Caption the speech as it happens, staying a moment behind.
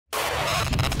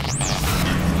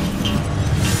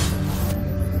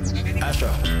Astro,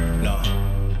 no.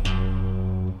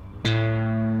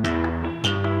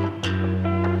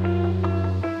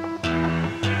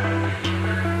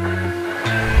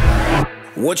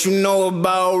 What you know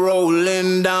about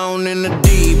rolling down in the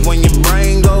deep? When your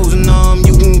brain goes numb,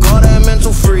 you can call that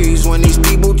mental freeze. When these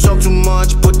people talk too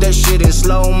much, put that shit in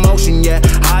slow motion. Yeah,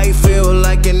 I feel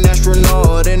like an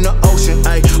astronaut in the ocean.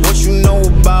 Ay, what you know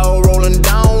about rolling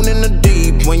down in the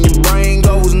deep? When your brain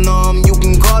goes numb, you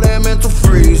can call that mental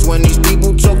freeze. When these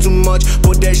people talk too much,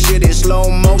 put that shit in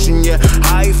slow motion. Yeah,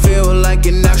 I feel like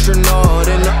an astronaut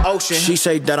in the ocean. She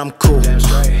say that I'm cool,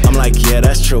 I'm like, yeah,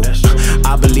 that's true.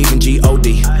 I believe in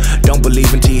G-O-D, don't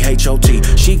believe in T-H-O-T.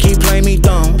 She keep playing me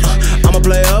dumb, I'm a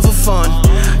player for fun.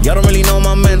 Y'all don't really know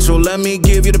my mental, let me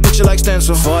give you the picture like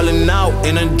stencil. Falling out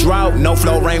in a drought, no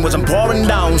flow rain wasn't pouring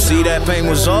down. See that pain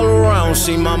was all around,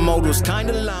 see my mode was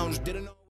kinda loud.